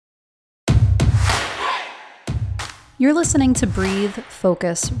You're listening to Breathe,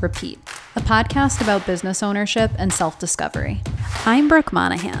 Focus, Repeat, a podcast about business ownership and self-discovery. I'm Brooke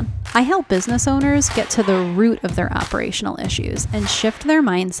Monahan. I help business owners get to the root of their operational issues and shift their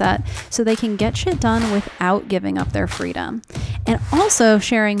mindset so they can get shit done without giving up their freedom. And also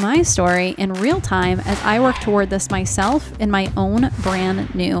sharing my story in real time as I work toward this myself in my own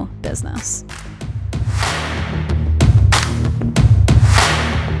brand new business.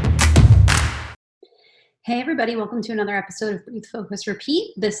 Hey everybody, welcome to another episode of Breathe, Focus,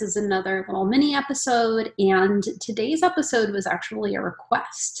 Repeat. This is another little mini episode, and today's episode was actually a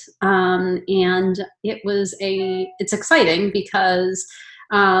request. And it's exciting because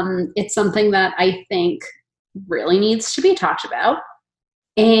it's something that I think really needs to be talked about.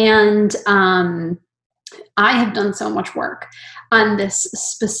 And I have done so much work on this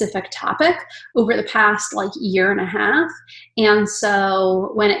specific topic over the past year and a half. And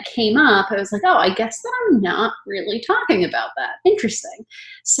so when it came up, I was like, oh, I guess that I'm not really talking about that. Interesting.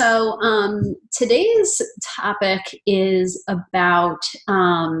 So today's topic is about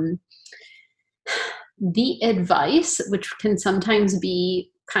the advice, which can sometimes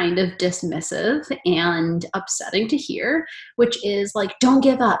be kind of dismissive and upsetting to hear, which is don't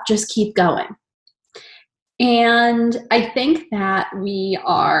give up, just keep going. And I think that we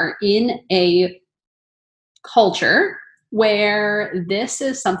are in a culture where this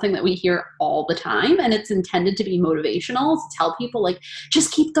is something that we hear all the time, and it's intended to be motivational to tell people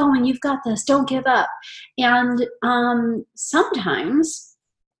just keep going, you've got this, don't give up. And sometimes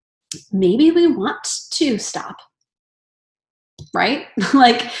maybe we want to stop, right?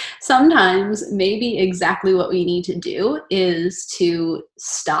 Sometimes maybe exactly what we need to do is to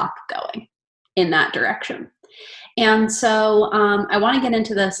stop going in that direction. And so I want to get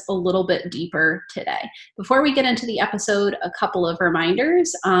into this a little bit deeper today. Before we get into the episode, a couple of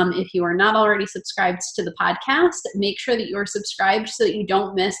reminders. If you are not already subscribed to the podcast, make sure that you are subscribed so that you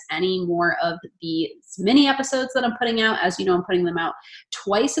don't miss any more of the mini episodes that I'm putting out. As you know, I'm putting them out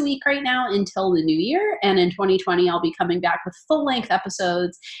twice a week right now until the new year. And in 2020, I'll be coming back with full-length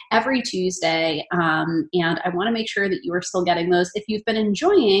episodes every Tuesday. And I want to make sure that you are still getting those. If you've been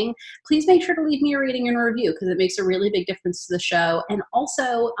enjoying, please make sure to leave me a rating and a review because it makes a really big difference to the show. And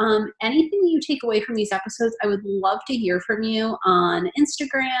also, anything that you take away from these episodes, I would love to hear from you on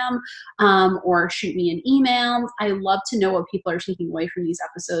Instagram or shoot me an email. I love to know what people are taking away from these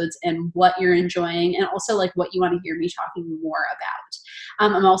episodes and what you're enjoying, and also what you want to hear me talking more about.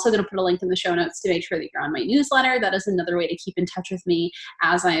 I'm also going to put a link in the show notes to make sure that you're on my newsletter. That is another way to keep in touch with me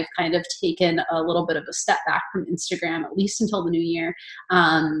as I've kind of taken a little bit of a step back from Instagram, at least until the new year.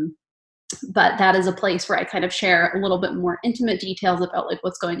 But that is a place where I kind of share a little bit more intimate details about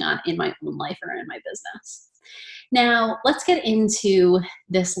what's going on in my own life or in my business. Now, let's get into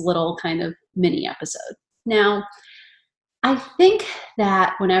this little kind of mini episode. Now, I think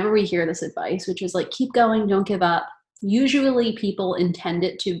that whenever we hear this advice, which is keep going, don't give up, usually people intend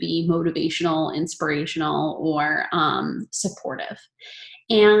it to be motivational, inspirational, or supportive.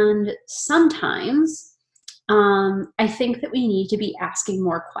 And sometimes I think that we need to be asking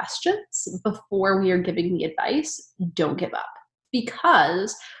more questions before we are giving the advice, don't give up.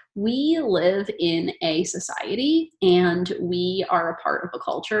 Because we live in a society and we are a part of a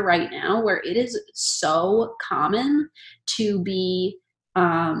culture right now where it is so common to be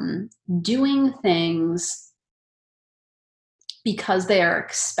doing things because they are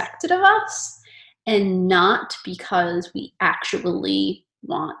expected of us and not because we actually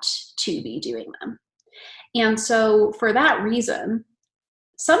want to be doing them. And so for that reason,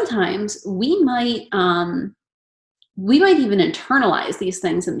 sometimes we might even internalize these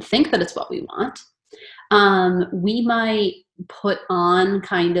things and think that it's what we want. We might put on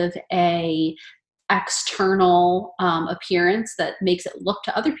kind of a external appearance that makes it look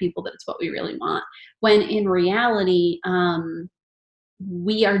to other people that it's what we really want, when in reality,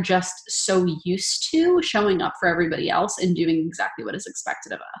 we are just so used to showing up for everybody else and doing exactly what is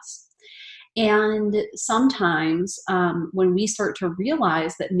expected of us. And sometimes when we start to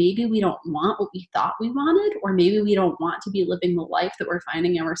realize that maybe we don't want what we thought we wanted, or maybe we don't want to be living the life that we're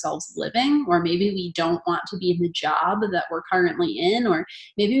finding ourselves living, or maybe we don't want to be in the job that we're currently in, or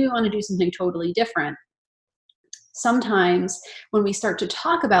maybe we want to do something totally different. Sometimes when we start to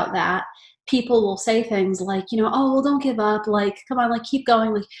talk about that, people will say things oh, well, don't give up. Come on, keep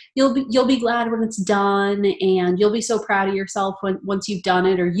going. You'll be glad when it's done, and you'll be so proud of yourself once you've done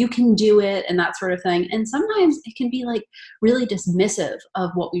it, or you can do it, and that sort of thing. And sometimes it can be really dismissive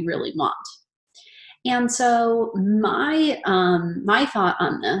of what we really want. And so my thought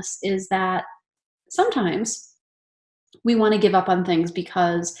on this is that sometimes We want to give up on things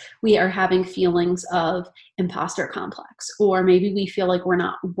because we are having feelings of imposter complex, or maybe we feel like we're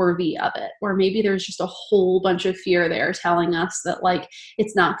not worthy of it, or maybe there's just a whole bunch of fear there telling us that like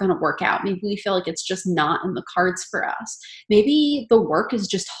it's not going to work out. Maybe we feel like it's just not in the cards for us. Maybe the work is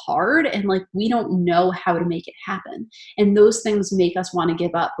just hard and like we don't know how to make it happen. And those things make us want to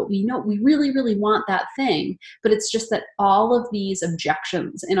give up, but we know we really, really want that thing. But it's just that all of these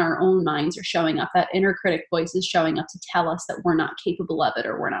objections in our own minds are showing up. That inner critic voice is showing up to tell us that we're not capable of it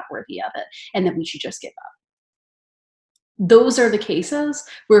or we're not worthy of it and that we should just give up. Those are the cases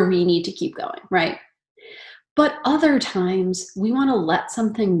where we need to keep going, right? But other times we want to let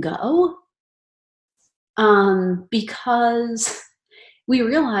something go because we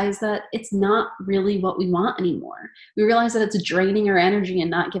realize that it's not really what we want anymore. We realize that it's draining our energy and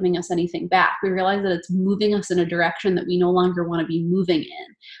not giving us anything back. We realize that it's moving us in a direction that we no longer want to be moving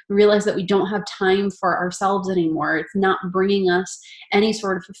in. We realize that we don't have time for ourselves anymore. It's not bringing us any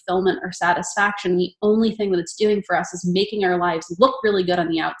sort of fulfillment or satisfaction. The only thing that it's doing for us is making our lives look really good on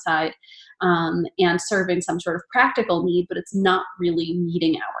the outside, and serving some sort of practical need, but it's not really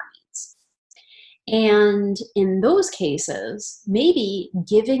meeting our needs. And in those cases, maybe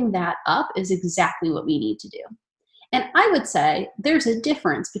giving that up is exactly what we need to do. And I would say there's a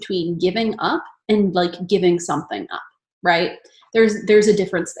difference between giving up and like giving something up, right? There's a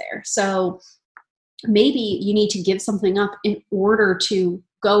difference there. So maybe you need to give something up in order to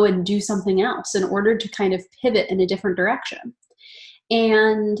go and do something else, in order to kind of pivot in a different direction.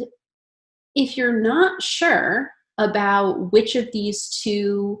 And if you're not sure about which of these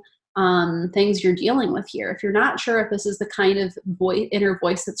two things you're dealing with here, if you're not sure if this is the kind of inner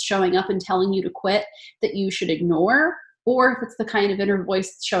voice that's showing up and telling you to quit that you should ignore, or if it's the kind of inner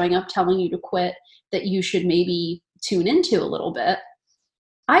voice that's showing up telling you to quit that you should maybe tune into a little bit,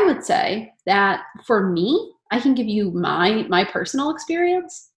 I would say that for me, I can give you my personal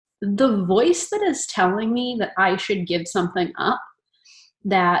experience. The voice that is telling me that I should give something up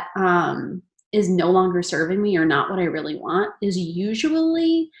that is no longer serving me or not what I really want is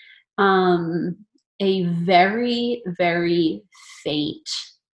usually a very, very faint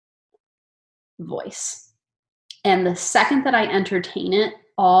voice. And the second that I entertain it,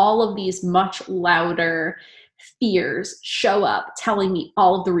 all of these much louder fears show up telling me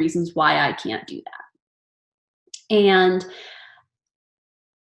all of the reasons why I can't do that. And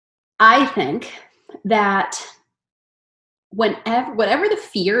I think that whatever the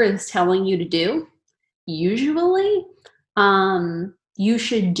fear is telling you to do, usually you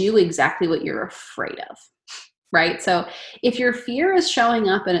should do exactly what you're afraid of, right? So if your fear is showing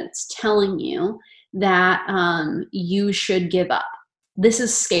up and it's telling you that you should give up, this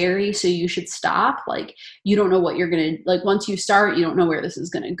is scary, so you should stop. Like, you don't know what you're going to, like, once you start, you don't know where this is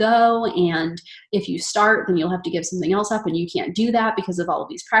going to go. And if you start, then you'll have to give something else up, and you can't do that because of all of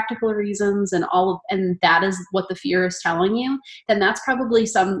these practical reasons and that is what the fear is telling you. Then that's probably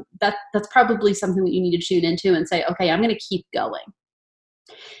that's probably something that you need to tune into and say, okay, I'm going to keep going.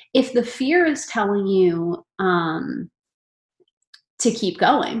 If the fear is telling you to keep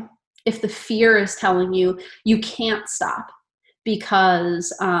going, if the fear is telling you you can't stop,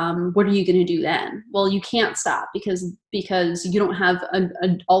 because what are you going to do then? Well, you can't stop because you don't have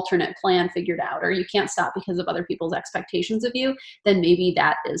an alternate plan figured out, or you can't stop because of other people's expectations of you, then maybe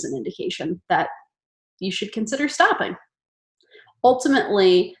that is an indication that you should consider stopping.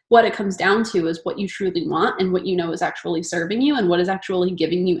 Ultimately, what it comes down to is what you truly want and what you know is actually serving you and what is actually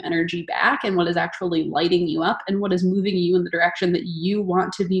giving you energy back and what is actually lighting you up and what is moving you in the direction that you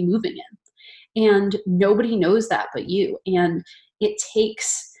want to be moving in. And nobody knows that but you. And it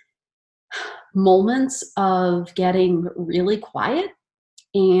takes moments of getting really quiet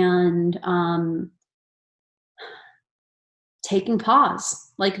and taking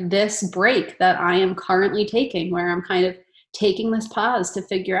pause, like this break that I am currently taking, where I'm kind of taking this pause to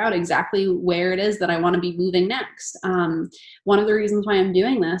figure out exactly where it is that I want to be moving next. One of the reasons why I'm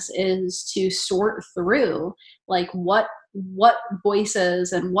doing this is to sort through like what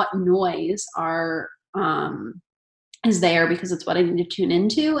voices and what noise are is there because it's what I need to tune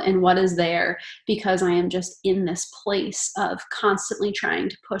into, and what is there because I am just in this place of constantly trying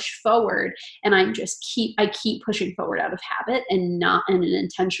to push forward, and I keep pushing forward out of habit and not in an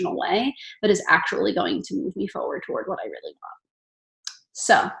intentional way that is actually going to move me forward toward what I really want.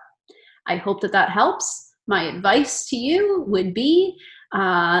 So I hope that helps. My advice to you would be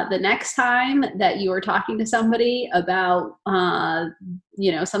the next time that you are talking to somebody about,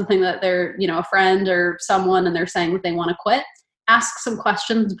 something that they're, a friend or someone, and they're saying that they want to quit, ask some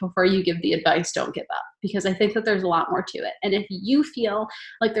questions before you give the advice. Don't give up. because I think that there's a lot more to it. And if you feel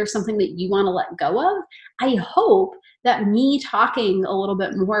like there's something that you want to let go of, I hope that me talking a little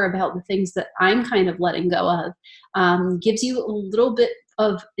bit more about the things that I'm kind of letting go of gives you a little bit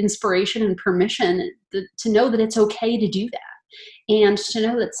of inspiration and permission to know that it's okay to do that. And to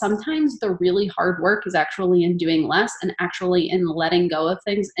know that sometimes the really hard work is actually in doing less and actually in letting go of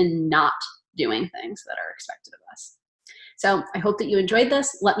things and not doing things that are expected of us. So I hope that you enjoyed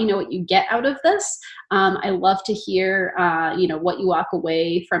this. Let me know what you get out of this. I love to hear, what you walk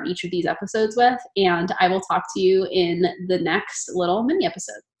away from each of these episodes with, and I will talk to you in the next little mini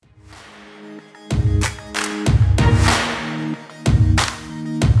episode.